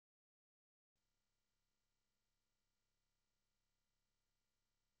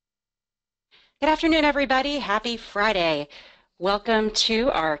Good afternoon, everybody. Happy Friday. Welcome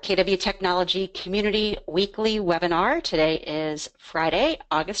to our KW Technology Community Weekly webinar. Today is Friday,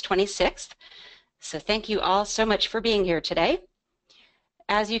 August 26th. So thank you all so much for being here today.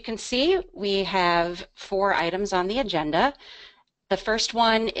 As you can see, we have 4 items on the agenda. The first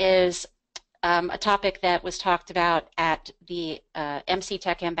one is a topic that was talked about at the MC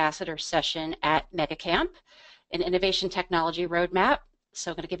Tech Ambassador session at MegaCamp, an innovation technology roadmap. So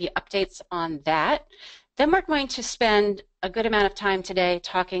I'm going to give you updates on that. Then we're going to spend a good amount of time today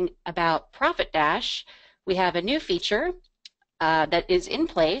talking about Profit Dash. We have a new feature that is in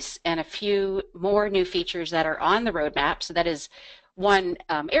place and a few more new features that are on the roadmap. So that is one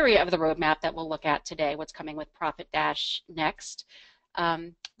area of the roadmap that we'll look at today, what's coming with Profit Dash next.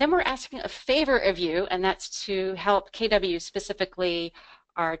 Then we're asking a favor of you, and that's to help KW, specifically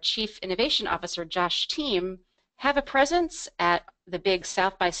our Chief Innovation Officer, Josh Team, have a presence at the big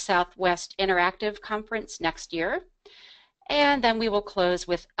South by Southwest Interactive Conference next year. And then we will close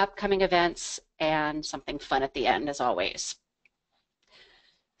with upcoming events and something fun at the end, as always.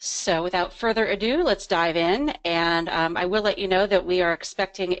 So without further ado, let's dive in. And I will let you know that we are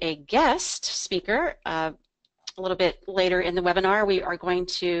expecting a guest speaker a little bit later in the webinar. We are going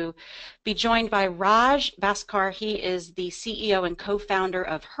to be joined by Raj Bhaskar. He is the CEO and co-founder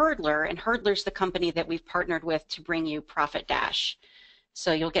of Hurdler, and Hurdler's the company that we've partnered with to bring you Profit Dash.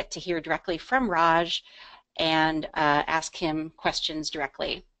 So you'll get to hear directly from Raj and ask him questions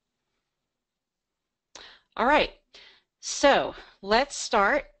directly. All right, so let's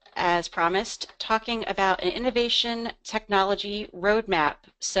start, as promised, talking about an innovation technology roadmap.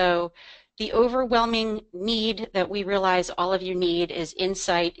 So the overwhelming need that we realize all of you need is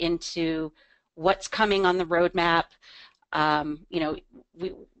insight into what's coming on the roadmap.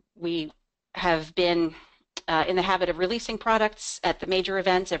 We have been in the habit of releasing products at the major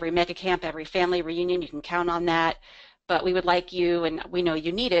events, every MegaCamp, every family reunion. You can count on that. But we would like you, and we know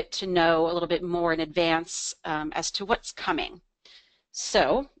you need it, to know a little bit more in advance as to what's coming.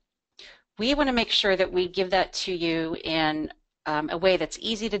 So we want to make sure that we give that to you in a way that's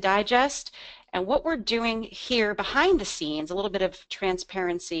easy to digest. And what we're doing here behind the scenes, a little bit of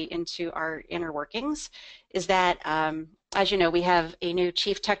transparency into our inner workings, is that, as you know, we have a new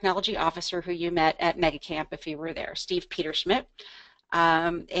Chief Technology Officer who you met at MegaCamp if you were there, Steve Peterschmidt.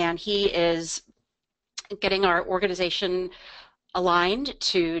 And he is getting our organization aligned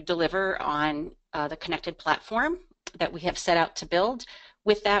to deliver on the connected platform that we have set out to build.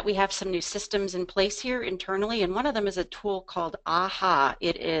 With that, we have some new systems in place here internally, and one of them is a tool called AHA.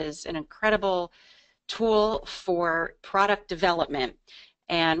 It is an incredible tool for product development,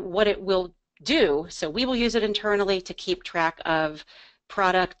 and what it will do, so we will use it internally to keep track of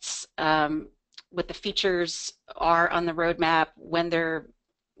products, what the features are on the roadmap, when they're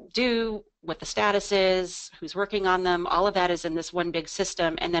due, what the status is, who's working on them. All of that is in this one big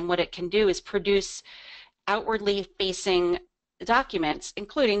system, and then what it can do is produce outwardly facing documents,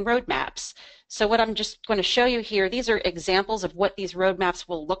 including roadmaps. So what I'm just going to show you here, these are examples of what these roadmaps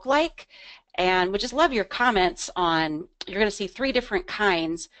will look like, and would just love your comments on, you're going to see 3 different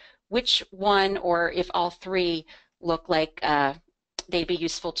kinds, which one, or if all 3 look like they'd be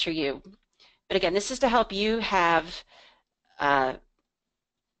useful to you. But again, this is to help you have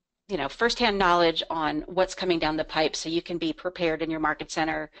firsthand knowledge on what's coming down the pipe, so you can be prepared in your market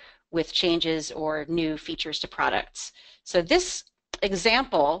center with changes or new features to products. So this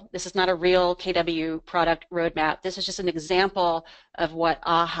example, this is not a real KW product roadmap. This is just an example of what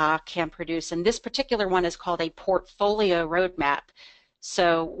AHA can produce. And this particular one is called a portfolio roadmap.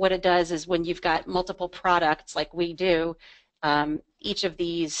 So what it does is, when you've got multiple products like we do, each of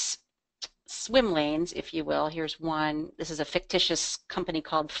these swim lanes, if you will, here's one. This is a fictitious company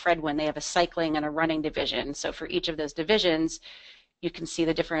called Fredwin. They have a cycling and a running division. So for each of those divisions, you can see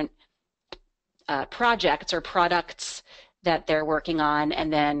the different projects or products that they're working on,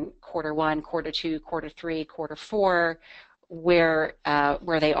 and then Q1, Q2, Q3, Q4, where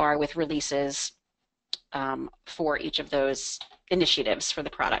they are with releases for each of those initiatives for the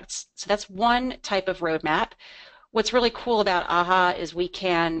products. So that's one type of roadmap. What's really cool about AHA is we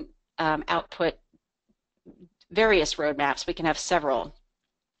can output various roadmaps. We can have several.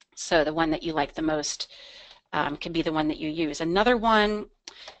 So the one that you like the most can be the one that you use. Another one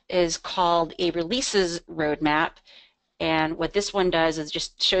is called a releases roadmap, and what this one does is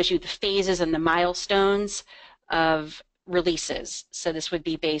just shows you the phases and the milestones of releases. So this would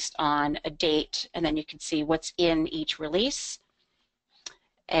be based on a date, and then you can see what's in each release.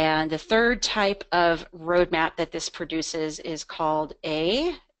 And the third type of roadmap that this produces is called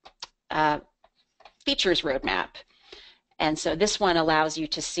a features roadmap. And so this one allows you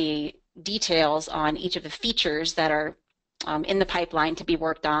to see details on each of the features that are in the pipeline to be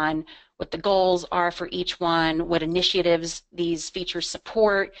worked on, what the goals are for each one, what initiatives these features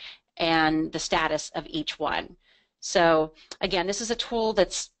support, and the status of each one. So again, this is a tool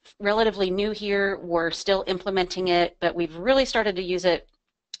that's relatively new here. We're still implementing it, but we've really started to use it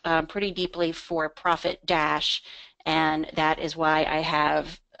pretty deeply for Profit Dash, and that is why I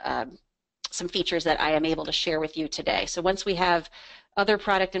have some features that I am able to share with you today. So once we have other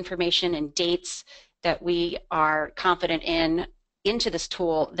product information and dates that we are confident in into this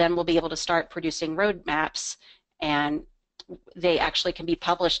tool, then we'll be able to start producing roadmaps, and they actually can be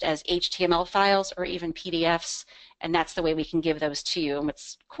published as HTML files or even PDFs, and that's the way we can give those to you. And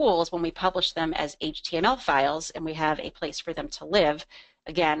what's cool is when we publish them as HTML files and we have a place for them to live,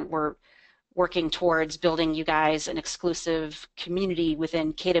 again, we're working towards building you guys an exclusive community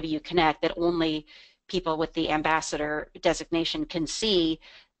within KW Connect that only people with the ambassador designation can see.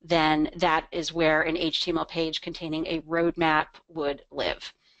 Then that is where an HTML page containing a roadmap would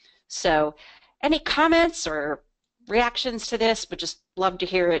live. So any comments or reactions to this? Would just love to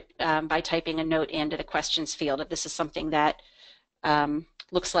hear it by typing a note into the questions field if this is something that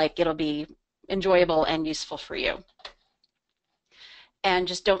looks like it'll be enjoyable and useful for you. And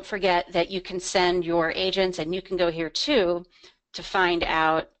just don't forget that you can send your agents, and you can go here too to find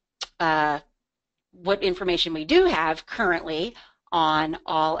out what information we do have currently on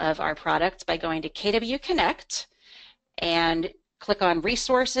all of our products by going to KW Connect and click on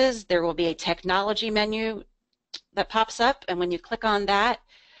Resources. There will be a technology menu that pops up, and when you click on that,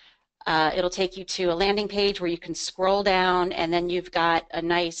 it'll take you to a landing page where you can scroll down, and then you've got a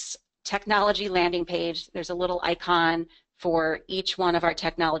nice technology landing page. There's a little icon for each one of our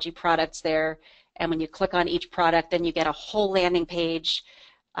technology products there, and when you click on each product, then you get a whole landing page.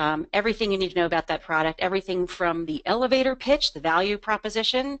 Everything you need to know about that product, everything from the elevator pitch, the value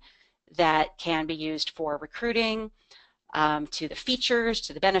proposition that can be used for recruiting, to the features,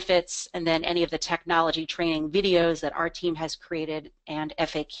 to the benefits, and then any of the technology training videos that our team has created and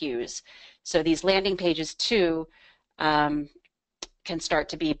FAQs. So these landing pages too can start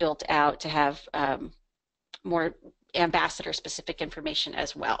to be built out to have more ambassador specific information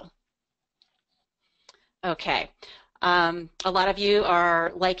as well. Okay. A lot of you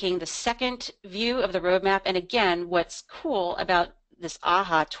are liking the second view of the roadmap, and again, what's cool about this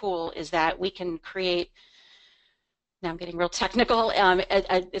AHA tool is that we can create, now I'm getting real technical,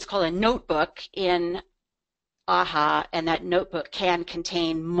 it's called a notebook in AHA, and that notebook can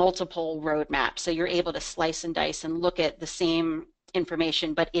contain multiple roadmaps. So you're able to slice and dice and look at the same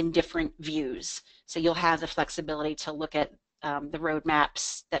information but in different views. So you'll have the flexibility to look at the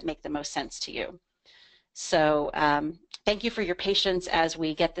roadmaps that make the most sense to you. So thank you for your patience as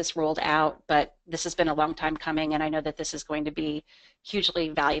we get this rolled out, but this has been a long time coming, and I know that this is going to be hugely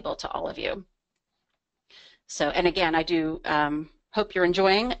valuable to all of you. So, and again, I do hope you're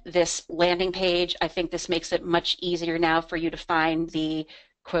enjoying this landing page. I think this makes it much easier now for you to find the,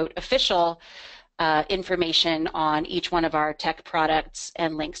 quote, official information on each one of our tech products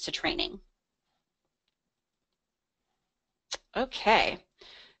and links to training. Okay,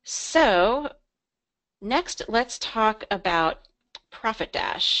 so next, let's talk about Profit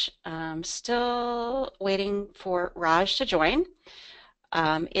Dash. Still waiting for Raj to join.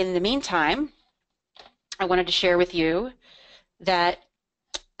 In the meantime, I wanted to share with you that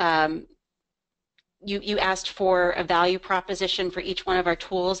you asked for a value proposition for each one of our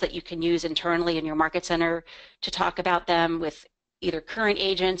tools that you can use internally in your market center to talk about them with either current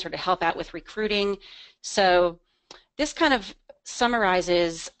agents or to help out with recruiting. So this kind of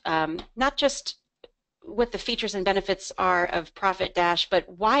summarizes not just what the features and benefits are of Profit Dash, but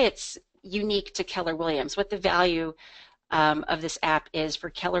why it's unique to Keller Williams, what the value of this app is for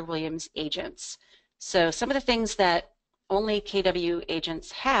Keller Williams agents. So some of the things that only KW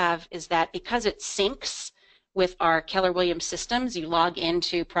agents have is that because it syncs with our Keller Williams systems, you log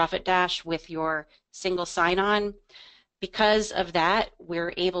into Profit Dash with your single sign-on. Because of that,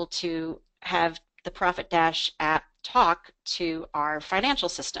 we're able to have the Profit Dash app talk to our financial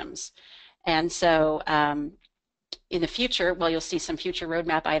systems. And so in the future, well, you'll see some future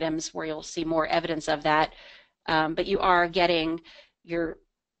roadmap items where you'll see more evidence of that, but you are getting your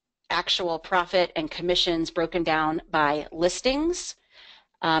actual profit and commissions broken down by listings.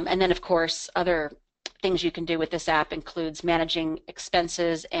 And then, of course, other things you can do with this app includes managing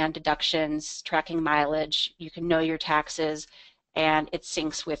expenses and deductions, tracking mileage. You can know your taxes, and it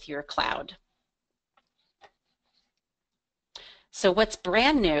syncs with your cloud. So what's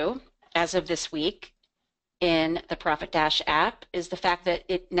brand new as of this week in the Profit Dash app is the fact that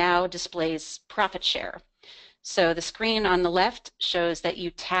it now displays profit share. So the screen on the left shows that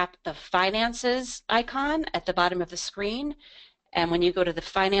you tap the finances icon at the bottom of the screen. And when you go to the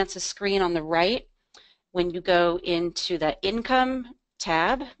finances screen on the right, when you go into the income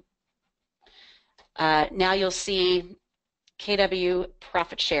tab, now you'll see KW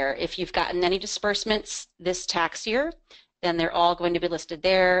profit share. If you've gotten any disbursements this tax year, then they're all going to be listed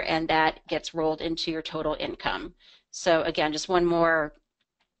there, and that gets rolled into your total income. So again, just one more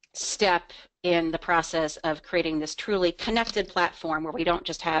step in the process of creating this truly connected platform where we don't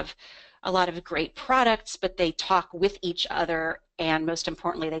just have a lot of great products, but they talk with each other, and most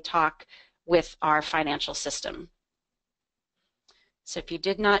importantly, they talk with our financial system. So if you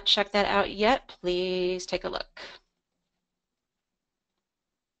did not check that out yet, please take a look.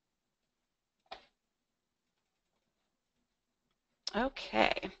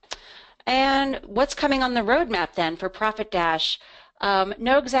 Okay. And what's coming on the roadmap then for Profit Dash?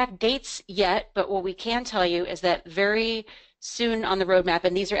 No exact dates yet, but what we can tell you is that very soon on the roadmap,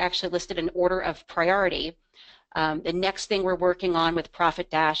 and these are actually listed in order of priority, the next thing we're working on with Profit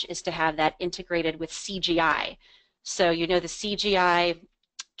Dash is to have that integrated with CGI. So you know the CGI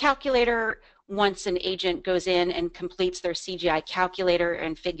calculator, once an agent goes in and completes their CGI calculator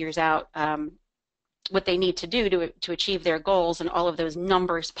and figures out what they need to do to achieve their goals, and all of those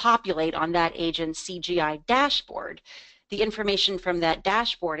numbers populate on that agent's CGI dashboard. The information from that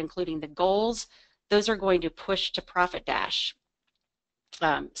dashboard, including the goals, those are going to push to Profit Dash.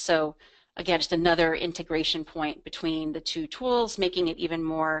 So again, just another integration point between the two tools, making it even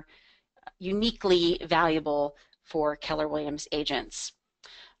more uniquely valuable for Keller Williams agents.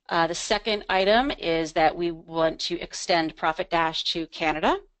 The second item is that we want to extend Profit Dash to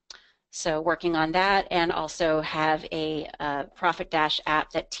Canada. So working on that, and also have a Profit Dash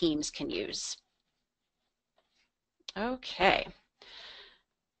app that teams can use. Okay.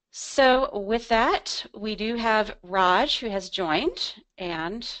 So with that, we do have Raj who has joined,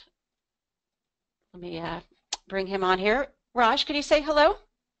 and let me bring him on here. Raj, could you say hello?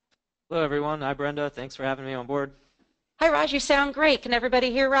 Hello, everyone. Hi, Brenda. Thanks for having me on board. Hi, Raj. You sound great. Can everybody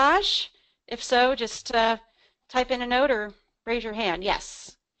hear Raj? If so, just type in a note or raise your hand.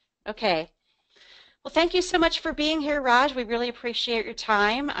 Yes. Okay. Well, thank you so much for being here, Raj. We really appreciate your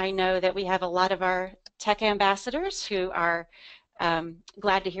time. I know that we have a lot of our tech ambassadors who are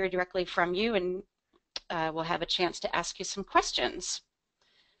glad to hear directly from you, and we'll have a chance to ask you some questions.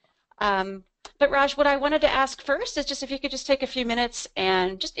 But Raj, what I wanted to ask first is just if you could just take a few minutes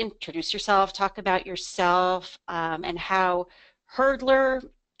and just introduce yourself, talk about yourself, and how Hurdler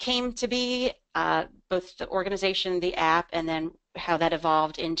came to be, both the organization, the app, and then how that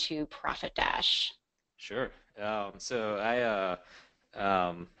evolved into Profit Dash. Sure. So I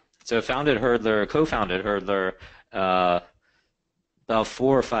founded Hurdler, co-founded Hurdler about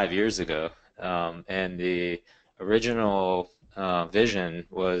 4 or 5 years ago, and the original vision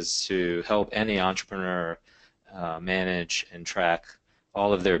was to help any entrepreneur manage and track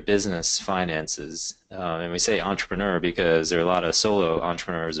all of their business finances. And we say entrepreneur because there are a lot of solo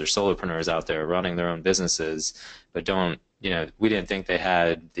entrepreneurs or solopreneurs out there running their own businesses, but we didn't think they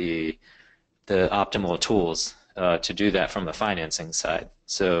had the optimal tools to do that from the financing side.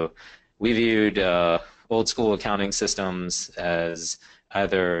 So we viewed old school accounting systems as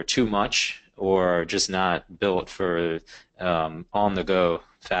either too much or just not built for on-the-go,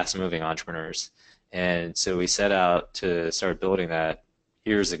 fast-moving entrepreneurs. And so we set out to start building that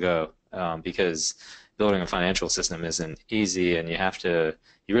years ago, because building a financial system isn't easy, and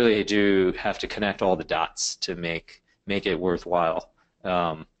you really do have to connect all the dots to make it worthwhile,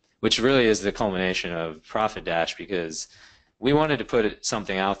 which really is the culmination of Profit Dash, because we wanted to put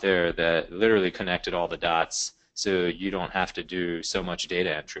something out there that literally connected all the dots, so you don't have to do so much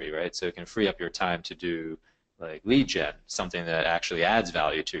data entry, right? So it can free up your time to do like lead gen, something that actually adds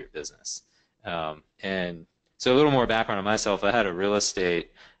value to your business. And so a little more background on myself. I had a real estate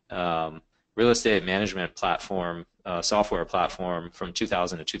management platform, software platform from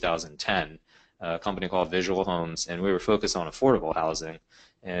 2000 to 2010, a company called Visual Homes, and we were focused on affordable housing.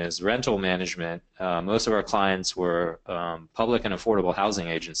 And as rental management, most of our clients were public and affordable housing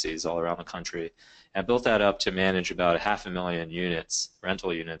agencies all around the country. And I built that up to manage about 500,000 units,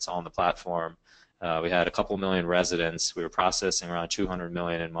 rental units on the platform. We had a couple million residents. We were processing around 200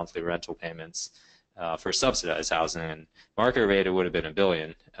 million in monthly rental payments for subsidized housing, and market rate it would have been $1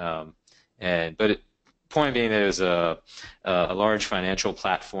 billion. Point being that it was a large financial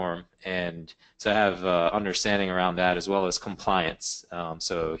platform, and so I have understanding around that as well as compliance.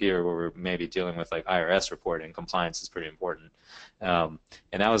 So here where we're maybe dealing with like IRS reporting, compliance is pretty important. And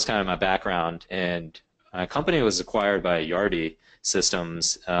that was kind of my background. And my company was acquired by Yardi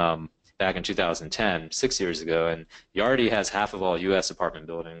Systems back in 2010, 6 years ago, and Yardi has half of all U.S. apartment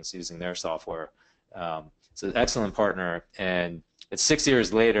buildings using their software. It's an excellent partner, and it's 6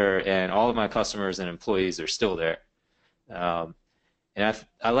 years later, and all of my customers and employees are still there. And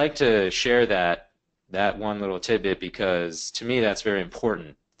I like to share that one little tidbit because to me that's very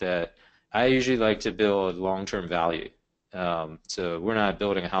important. That I usually like to build long-term value. So we're not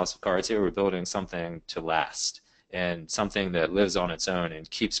building a house of cards here. We're building something to last and something that lives on its own and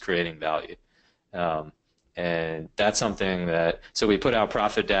keeps creating value. And that's something that, so we put out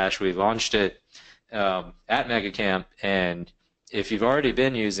Profit Dash. We launched it at MegaCamp, and if you've already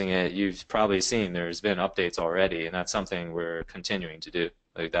been using it, you've probably seen there's been updates already, and that's something we're continuing to do.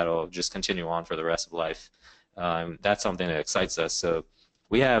 Like that'll just continue on for the rest of life. That's something that excites us. So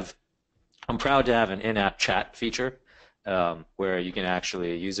I'm proud to have an in-app chat feature where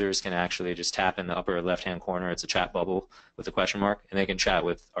users can actually just tap in the upper left-hand corner. It's a chat bubble with a question mark, and they can chat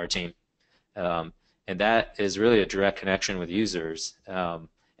with our team. And that is really a direct connection with users. And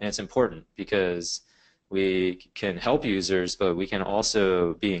it's important because we can help users, but we can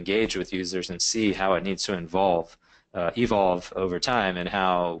also be engaged with users and see how it needs to evolve over time, and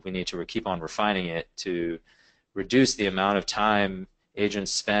how we need to keep on refining it to reduce the amount of time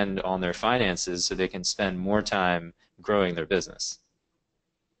agents spend on their finances so they can spend more time growing their business.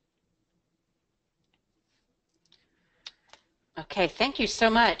 Okay, thank you so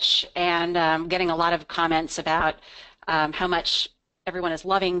much. And getting a lot of comments about how much everyone is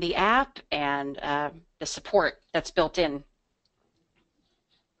loving the app and the support that's built in.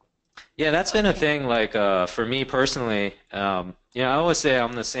 Yeah, that's been a thing. Like for me personally, I always say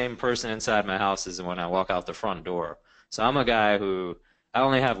I'm the same person inside my house as when I walk out the front door. So I'm a guy who I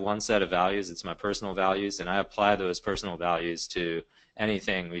only have one set of values. It's my personal values, and I apply those personal values to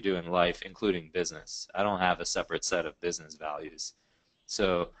anything we do in life, including business. I don't have a separate set of business values.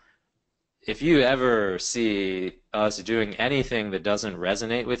 So if you ever see us doing anything that doesn't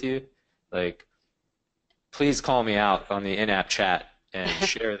resonate with you, like, please call me out on the in-app chat and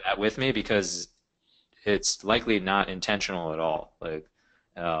share that with me, because it's likely not intentional at all. Like,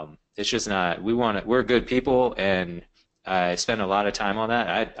 it's just not. We're good people, and I spend a lot of time on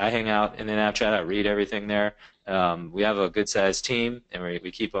that. I hang out in the in-app chat. I read everything there. We have a good-sized team, and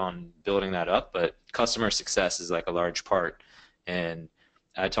we keep on building that up. But customer success is like a large part, and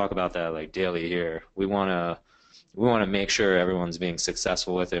I talk about that like daily here. We want to make sure everyone's being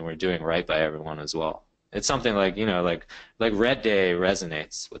successful with it, and we're doing right by everyone as well. It's something like, like Red Day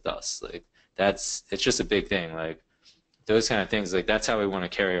resonates with us. Like it's just a big thing. Like those kind of things. Like that's how we want to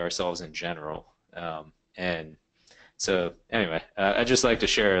carry ourselves in general. And so anyway, I just like to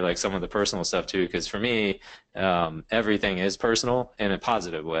share like some of the personal stuff too, because for me, everything is personal in a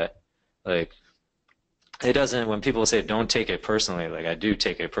positive way. Like it doesn't, when people say don't take it personally, like I do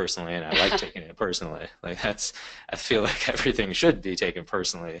take it personally, and I like taking it personally. Like I feel like everything should be taken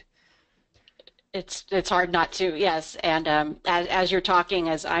personally. It's hard not to, yes. And as you're talking,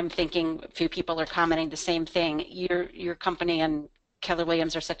 as I'm thinking, a few people are commenting the same thing. Your company and Keller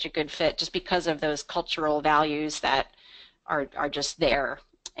Williams are such a good fit just because of those cultural values that are just there,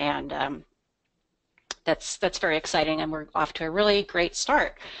 and that's very exciting. And we're off to a really great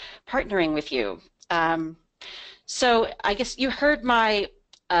start partnering with you. So I guess you heard my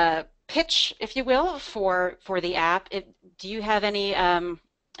pitch, if you will, for the app. Do you have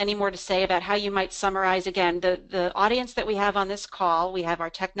any more to say about how you might summarize, again, the audience that we have on this call? We have our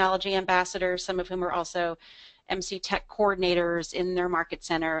technology ambassadors, some of whom are also MC Tech coordinators in their market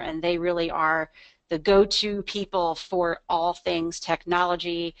center, and they really are the go-to people for all things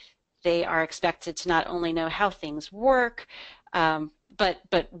technology. They are expected to not only know how things work,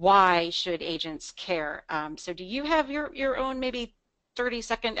 but why should agents care? So do you have your own maybe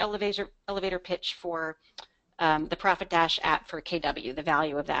 30-second elevator pitch for the Profit Dash app for KW, the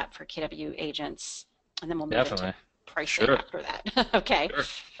value of that for KW agents, and then we'll move into pricing after that. Okay. Sure.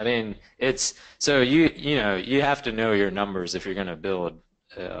 I mean, it's so you have to know your numbers if you're going to build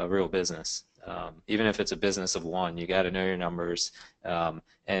a real business. Even if it's a business of one, you got to know your numbers. And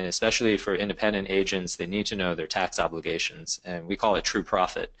especially for independent agents, they need to know their tax obligations, and we call it true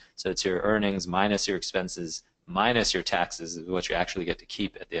profit. So it's your earnings minus your expenses minus your taxes is what you actually get to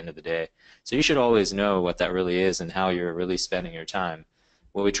keep at the end of the day. So you should always know what that really is and how you're really spending your time.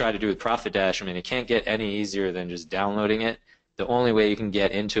 What we try to do with Profit Dash, I mean, it can't get any easier than just downloading it. The only way you can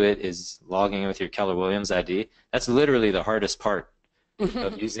get into it is logging in with your Keller Williams ID. That's literally the hardest part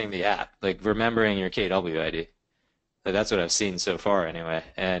of using the app, like remembering your KW ID. But that's what I've seen so far anyway.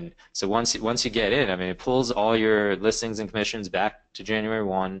 And so once you get in, I mean, it pulls all your listings and commissions back to January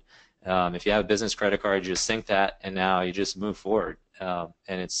 1. If you have a business credit card, you just sync that, and now you just move forward. And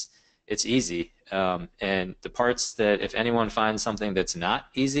it's it's easy. And the parts that if anyone finds something that's not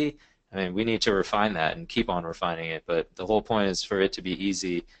easy, I mean, we need to refine that and keep on refining it. But the whole point is for it to be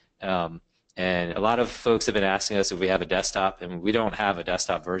easy. Um, and a lot of folks have been asking us if we have a desktop, and we don't have a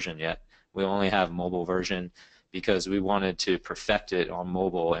desktop version yet. We only have mobile version because we wanted to perfect it on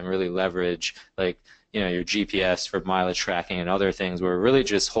mobile and really leverage like your GPS for mileage tracking and other things. We're really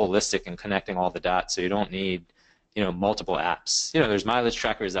just holistic and connecting all the dots, so you don't need multiple apps. There's mileage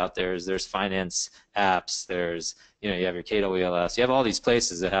trackers out there. There's finance apps. There's you have your KWLS. You have all these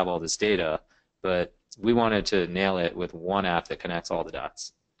places that have all this data, but we wanted to nail it with one app that connects all the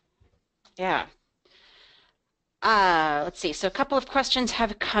dots. Yeah. Let's see. So a couple of questions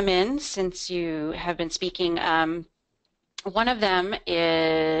have come in since you have been speaking. One of them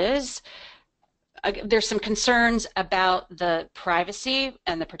is there's some concerns about the privacy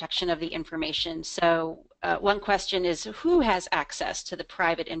and the protection of the information. So one question is, who has access to the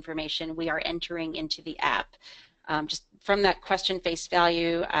private information we are entering into the app? Just from that question face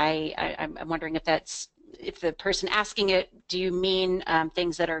value, I'm wondering if the person asking it, do you mean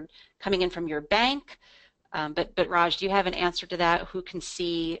things that are coming in from your bank? But Raj, do you have an answer to that? Who can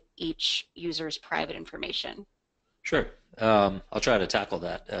see each user's private information? Sure. I'll try to tackle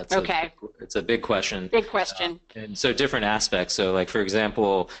that. Okay. It's a big question. Big question. And so different aspects. So like, for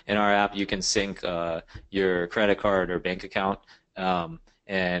example, in our app, you can sync your credit card or bank account.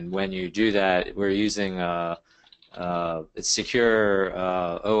 And when you do that, we're using it's secure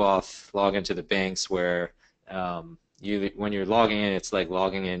OAuth login to the banks where when you're logging in, it's like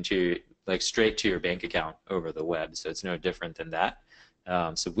logging into like straight to your bank account over the web. So it's no different than that.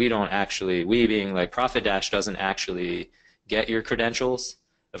 So we don't actually, we being like Profit Dash doesn't actually get your credentials.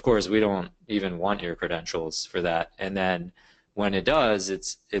 Of course, we don't even want your credentials for that. And then when it does,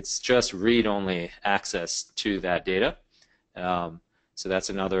 it's just read-only access to that data. So that's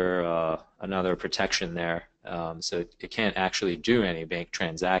another protection there. So it can't actually do any bank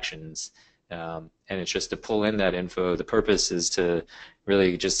transactions. And it's just to pull in that info. The purpose is to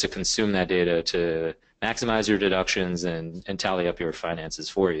really just to consume that data to maximize your deductions and tally up your finances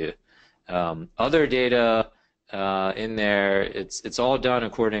for you. Other data in there, it's all done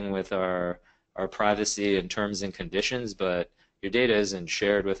according with our privacy and terms and conditions, but your data isn't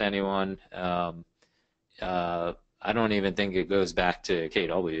shared with anyone. I don't even think it goes back to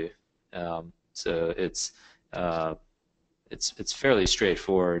KW. So it's fairly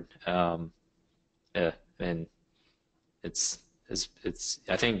straightforward. Yeah, and it's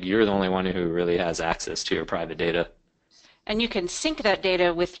I think you're the only one who really has access to your private data. And you can sync that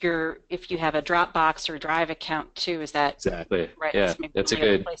data with if you have a Dropbox or Drive account too. Is that exactly right? Yeah, that's a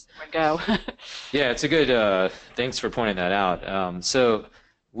good place that would go. Yeah, it's a good. Thanks for pointing that out. So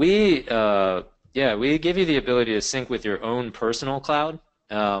we we give you the ability to sync with your own personal cloud,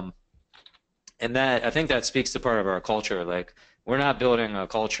 and that I think that speaks to part of our culture. Like, we're not building a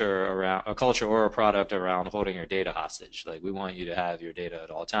culture or a product around holding your data hostage. Like, we want you to have your data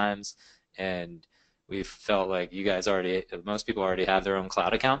at all times, and we felt like most people already have their own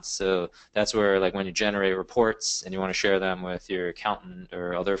cloud accounts. So that's where, like, when you generate reports and you want to share them with your accountant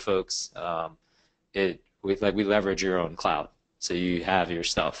or other folks, we leverage your own cloud, so you have your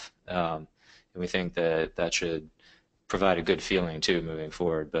stuff, and we think that should provide a good feeling too moving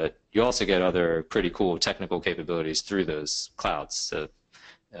forward. But you also get other pretty cool technical capabilities through those clouds. So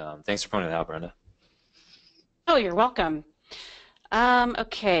thanks for pointing that out, Brenda. Oh, you're welcome.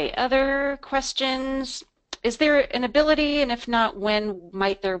 Okay, other questions? Is there an ability, and if not, when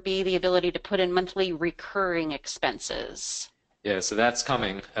might there be the ability to put in monthly recurring expenses? Yeah, so that's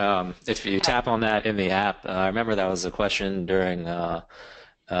coming. If you tap on that in the app, I remember that was a question during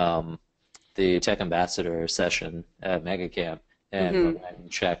the Tech Ambassador session at MegaCamp, and when I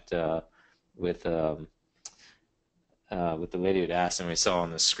checked with the lady who'd asked, and we saw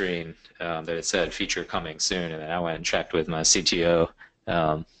on the screen that it said feature coming soon, and then I went and checked with my CTO,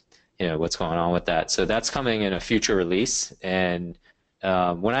 what's going on with that. So that's coming in a future release, and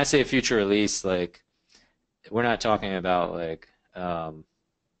when I say future release, like, we're not talking about like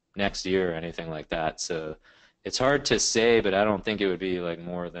next year or anything like that. So it's hard to say, but I don't think it would be like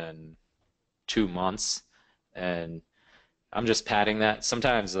more than 2 months, and I'm just padding that.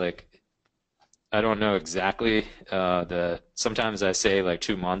 Sometimes, like, I don't know exactly. Sometimes I say like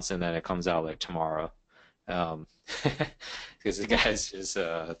 2 months, and then it comes out like tomorrow, because the guys just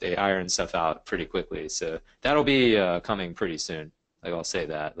they iron stuff out pretty quickly. So that'll be coming pretty soon. Like, I'll say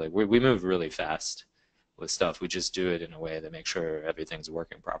that. Like, we move really fast with stuff. We just do it in a way that makes sure everything's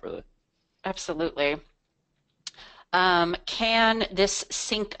working properly. Absolutely. Can this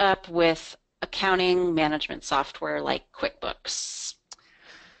sync up with accounting management software like QuickBooks?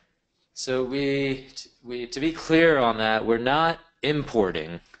 So to be clear on that, we're not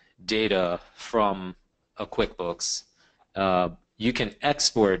importing data from a QuickBooks. You can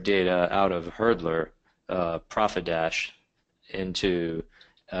export data out of Hurdler, Profit Dash, into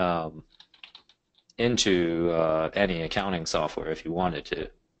um, any accounting software if you wanted to.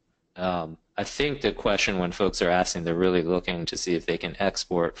 I think the question when folks are asking, they're really looking to see if they can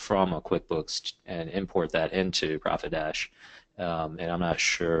export from a QuickBooks and import that into Profit Dash. And I'm not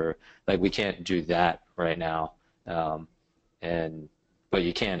sure, like we can't do that right now. Um, but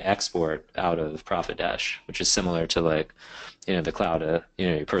you can export out of Profit Dash, which is similar to like, the cloud,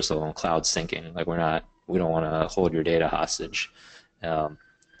 your personal cloud syncing. Like we don't want to hold your data hostage. Um,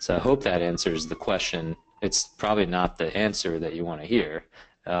 so I hope that answers the question. It's probably not the answer that you want to hear.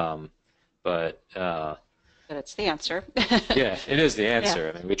 Um, but But it's the answer. yeah, it is the Yeah.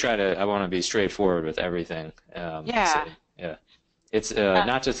 answer. I mean, I want to be straightforward with everything. So Yeah. yeah, it's Uh,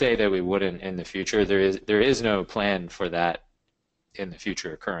 not to say that we wouldn't in the future. There is no plan for that in the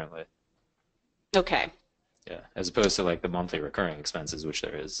future currently. okay. Yeah, as opposed to like the monthly recurring expenses, which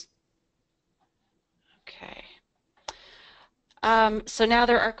there is. Okay. So now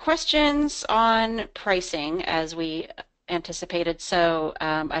there are questions on pricing as we anticipated. So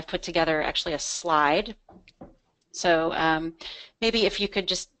I've put together actually a slide. So maybe if you could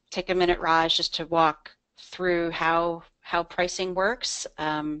just take a minute, Raj, just to walk through how pricing works.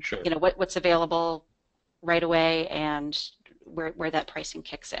 Sure. What's available right away and where that pricing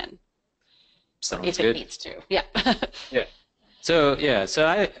kicks in, or Sounds if it good. needs to. Yeah. Yeah. So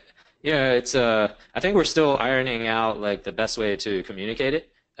I think we're still ironing out like the best way to communicate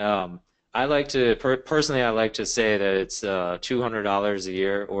it. I like to personally, I like to say that it's $200 a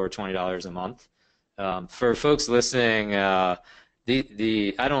year or $20 a month. For folks listening,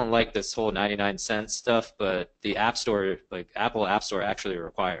 the I don't like this whole 99 cent stuff, but the App Store, like Apple App Store, actually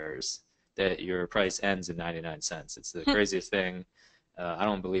requires that your price ends in 99 cents. It's the craziest thing. I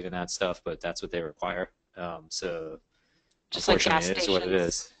don't believe in that stuff, but that's what they require. So Just like unfortunately, gas it is what it stations.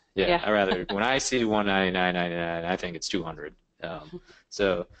 is. Yeah, Yeah. I rather when I see 199.99, I think it's 200.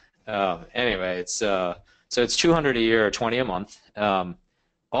 So anyway, it's 200 a year or 20 a month.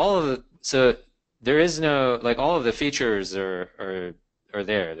 All of the so there is no like all of the features are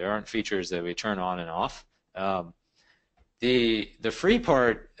there. There aren't features that we turn on and off. Um, the free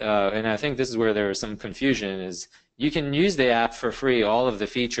part, and I think this is where there was some confusion, is you can use the app for free, all of the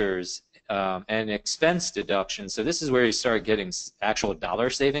features and expense deductions. So this is where you start getting actual dollar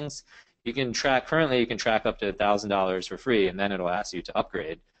savings. Currently you can track up to $1,000 for free, and then it'll ask you to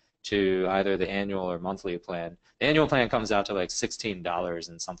upgrade to either the annual or monthly plan. The annual plan comes out to like $16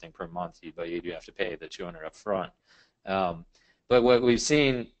 and something per month, but you do have to pay the 200 up front. Um, but what we've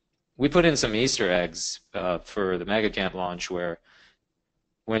seen, we put in some Easter eggs for the MegaCamp launch where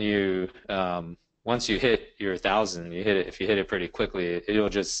when you once you hit your 1,000, if you hit it pretty quickly,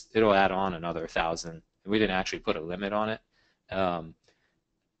 it'll add on another 1,000. We didn't actually put a limit on it, um,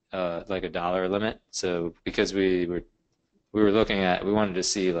 like a dollar limit. So because we wanted to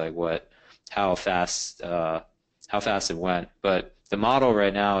see like how fast it went. But the model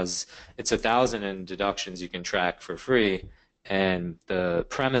right now is it's 1,000 in deductions you can track for free. And the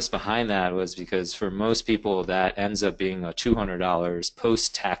premise behind that was because for most people that ends up being a $200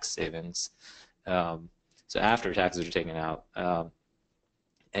 post-tax savings. So after taxes are taken out.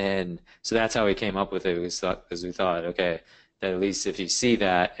 And so that's how we came up with it because we thought, okay, that at least if you see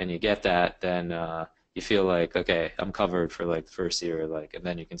that and you get that, then you feel like, okay, I'm covered for like the first year, and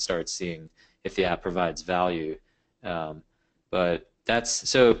then you can start seeing if the app provides value. Um,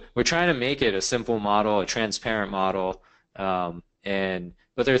 so we're trying to make it a simple model, a transparent model,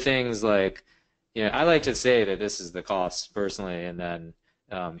 but there are things like, I like to say that this is the cost personally, and then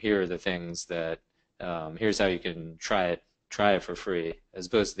here are the things that here's how you can try it for free, as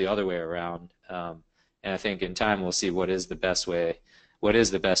opposed to the other way around. And I think in time we'll see what is the best way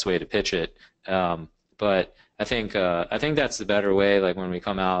to pitch it. But I think that's the better way. Like when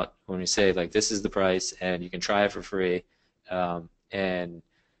we say like this is the price and you can try it for free, and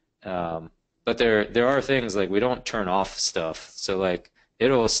but there are things like we don't turn off stuff. So like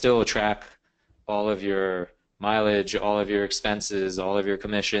it'll still track all of your mileage, all of your expenses, all of your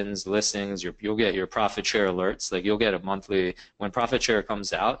commissions, listings. You'll get your profit share alerts. Like you'll get a monthly when profit share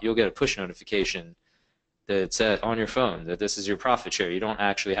comes out, you'll get a push notification that says on your phone that this is your profit share. You don't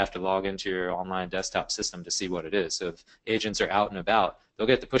actually have to log into your online desktop system to see what it is. So if agents are out and about, they'll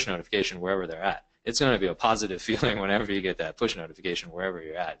get the push notification wherever they're at. It's going to be a positive feeling whenever you get that push notification wherever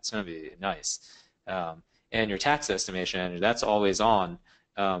you're at. It's going to be nice. And your tax estimation, that's always on,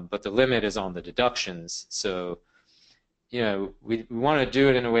 but the limit is on the deductions. So we want to do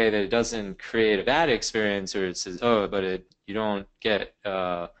it in a way that it doesn't create a bad experience, or it says, oh, but you don't get,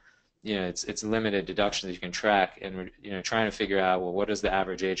 it's limited deductions you can track, and we're, trying to figure out, well, what does the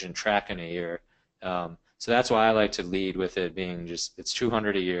average agent track in a year? So that's why I like to lead with it being just, it's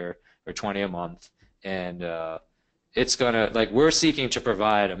 200 a year or 20 a month, and it's gonna, like, we're seeking to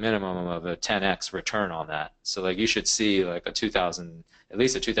provide a minimum of a 10x return on that. So like you should see like at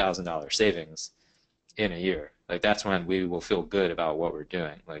least a $2,000 savings in a year. Like that's when we will feel good about what we're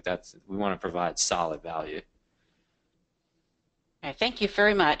doing. Like we want to provide solid value. Okay, thank you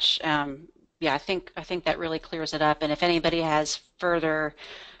very much. Yeah, I think that really clears it up. And if anybody has further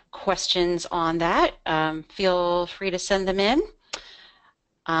questions on that, feel free to send them in.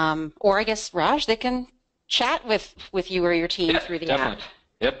 Or I guess, Raj, they can chat with you or your team Yeah, through the app. definitely.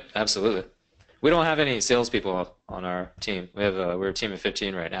 Yep, absolutely. We don't have any salespeople on our team. We're a team of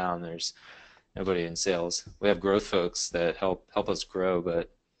 15 right now, and there's nobody in sales. We have growth folks that help us grow, but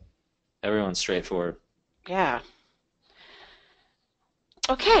everyone's straightforward. Yeah.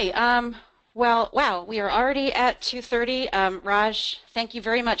 Okay. Well, wow, we are already at 2:30. Raj, thank you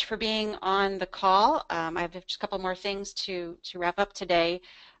very much for being on the call. I have just a couple more things to wrap up today.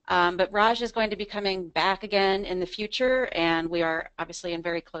 But Raj is going to be coming back again in the future, and we are obviously in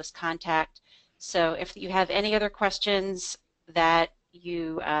very close contact. So if you have any other questions that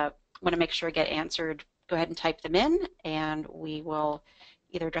you want to make sure get answered, go ahead and type them in, and we will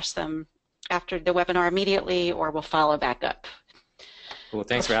either address them after the webinar immediately, or we'll follow back up. Well,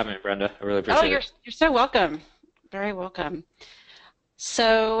 thanks for having me, Brenda. I really Oh, appreciate it. you're so welcome. Very welcome.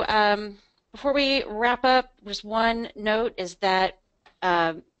 So before we wrap up, just one note is that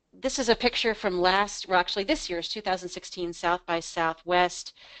this is a picture from actually this year's 2016 South by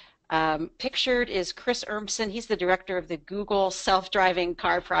Southwest. Pictured is Chris Urmson. He's the director of the Google Self-Driving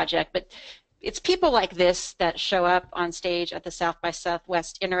Car Project. But it's people like this that show up on stage at the South by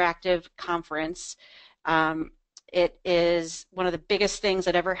Southwest Interactive Conference. It is one of the biggest things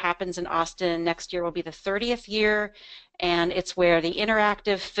that ever happens in Austin. Next year will be the 30th year, and it's where the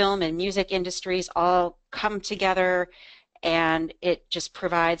interactive film and music industries all come together, and it just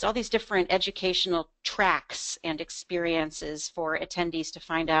provides all these different educational tracks and experiences for attendees to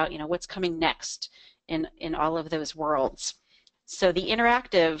find out, what's coming next in all of those worlds. So the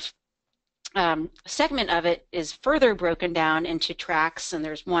interactive segment of it is further broken down into tracks, and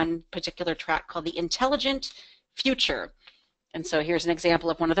there's one particular track called the Intelligent Future. And so here's an example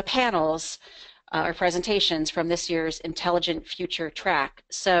of one of the panels or presentations from this year's Intelligent Future track.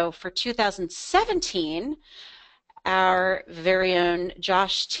 So for 2017, our very own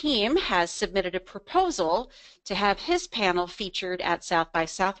Josh Team has submitted a proposal to have his panel featured at South by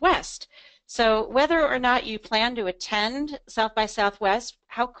Southwest. So whether or not you plan to attend South by Southwest,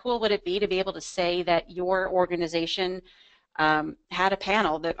 how cool would it be to be able to say that your organization had a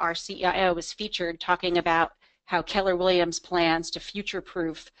panel that our CIO was featured talking about how Keller Williams plans to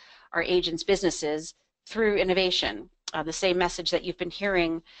future-proof our agents' businesses through innovation, the same message that you've been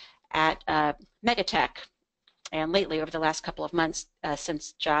hearing at Megatech and lately over the last couple of months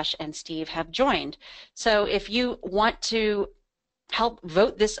since Josh and Steve have joined. So if you want to help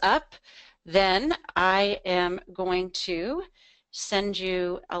vote this up, then I am going to send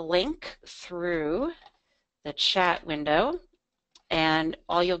you a link through the chat window. And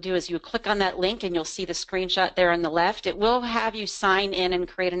all you'll do is you click on that link and you'll see the screenshot there on the left. It will have you sign in and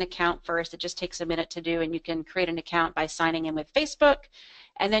create an account first. It just takes a minute to do, and you can create an account by signing in with Facebook,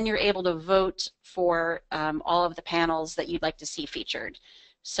 and then you're able to vote for all of the panels that you'd like to see featured.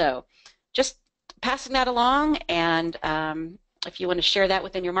 So just passing that along, and if you want to share that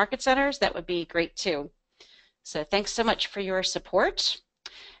within your market centers, that would be great too. So thanks so much for your support.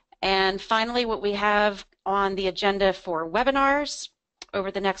 And finally, what we have on the agenda for webinars over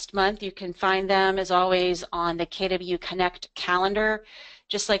the next month, you can find them as always on the KW Connect calendar,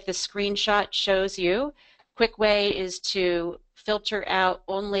 just like the screenshot shows you. Quick way is to filter out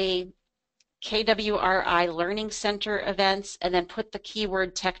only KWRI Learning Center events and then put the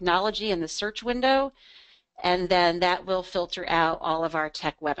keyword technology in the search window, and then that will filter out all of our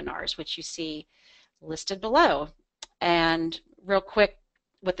tech webinars, which you see listed below. And real quick,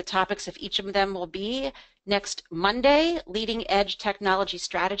 what the topics of each of them will be. Next Monday, Leading Edge Technology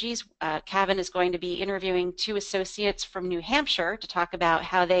Strategies. Kevin is going to be interviewing 2 associates from New Hampshire to talk about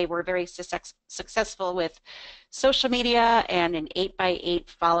how they were very successful with social media and an 8x8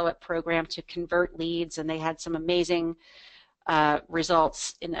 follow-up program to convert leads, and they had some amazing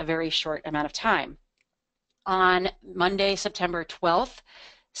results in a very short amount of time. On Monday, September 12th,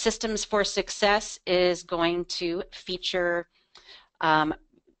 Systems for Success is going to feature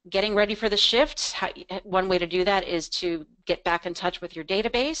getting ready for the shift, one way to do that is to get back in touch with your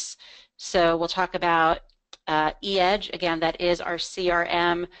database. So we'll talk about eEdge. Again, that is our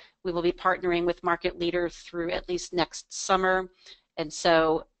CRM. We will be partnering with Market Leader through at least next summer. And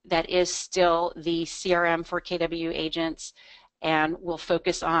so that is still the CRM for KW agents. And we'll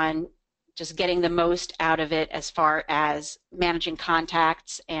focus on just getting the most out of it as far as managing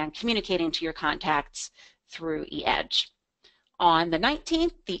contacts and communicating to your contacts through eEdge. On the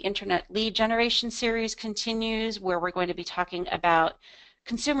 19th, the Internet Lead Generation Series continues, where we're going to be talking about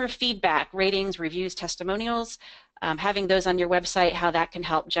consumer feedback, ratings, reviews, testimonials, having those on your website, how that can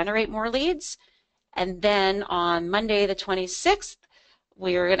help generate more leads. And then on Monday, the 26th,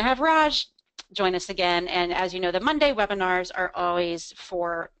 we're going to have Raj join us again. And as you know, the Monday webinars are always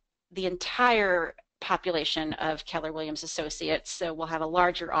for the entire population of Keller Williams Associates. So we'll have a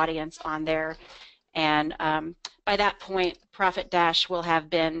larger audience on there. And by that point, Profit Dash will have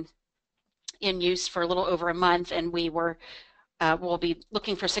been in use for a little over a month, and we'll be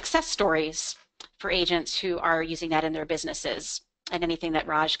looking for success stories for agents who are using that in their businesses. And anything that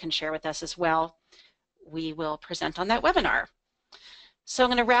Raj can share with us as well, we will present on that webinar. So I'm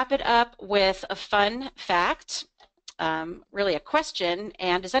going to wrap it up with a fun fact, really a question.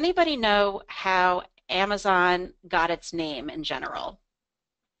 And does anybody know how Amazon got its name in general?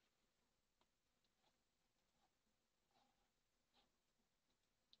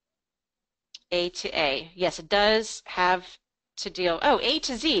 A to A. Yes, it does have to deal. Oh, A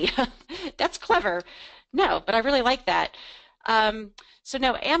to Z. That's clever. No, but I really like that. So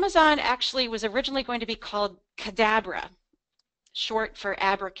no, Amazon actually was originally going to be called Cadabra, short for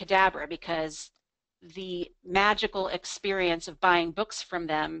abracadabra, because the magical experience of buying books from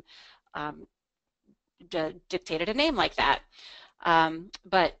them dictated a name like that.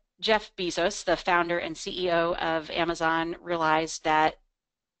 But Jeff Bezos, the founder and CEO of Amazon, realized that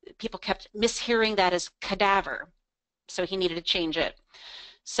people kept mishearing that as cadaver, so he needed to change it.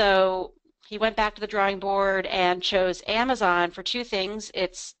 So he went back to the drawing board and chose Amazon for two things.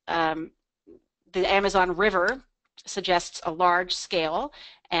 It's the Amazon River suggests a large scale,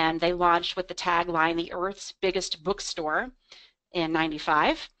 and they launched with the tagline, "The Earth's Biggest Bookstore," in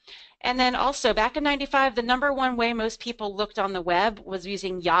 '95. And then also back in '95, the #1 way most people looked on the web was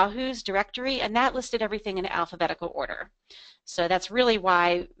using Yahoo's directory, and that listed everything in alphabetical order. So that's really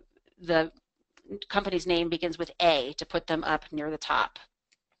why the company's name begins with A, to put them up near the top.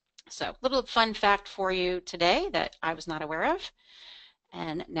 So a little fun fact for you today that I was not aware of,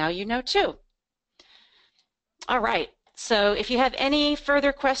 and now you know too. All right, so if you have any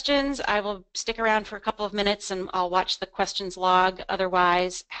further questions, I will stick around for a couple of minutes and I'll watch the questions log.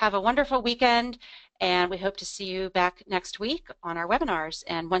 Otherwise, have a wonderful weekend, and we hope to see you back next week on our webinars.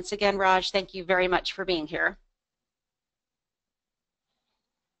 And once again, Raj, thank you very much for being here.